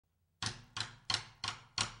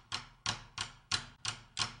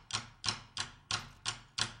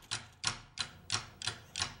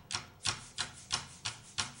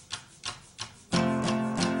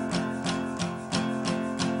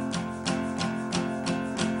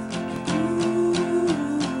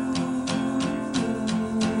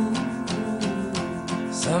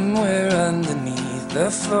Somewhere underneath the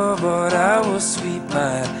floorboard I will sweep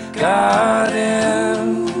my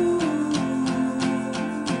garden.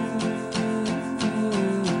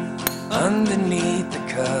 Underneath the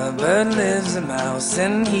cupboard lives a mouse,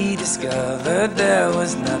 and he discovered there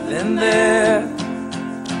was nothing there.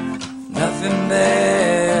 Nothing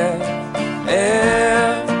there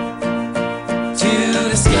to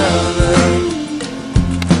discover.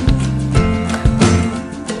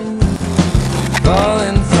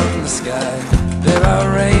 Falling from the sky, there are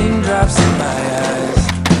raindrops in my eyes,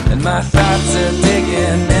 and my thoughts are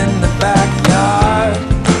digging in the backyard.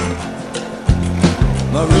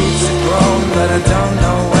 My roots have grown, but I don't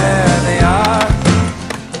know where they are.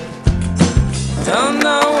 Don't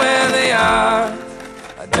know where they are.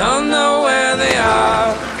 I don't know where they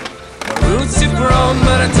are. My roots have grown,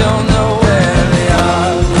 but I don't know where they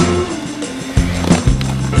are.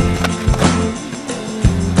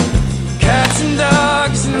 Cats and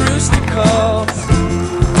dogs and rooster calls,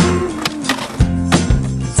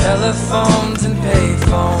 telephones and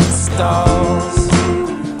payphone stalls.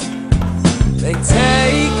 They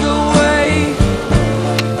take away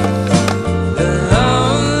the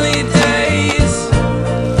lonely days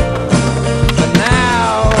for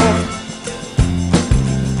now.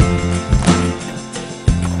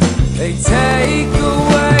 They take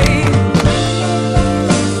away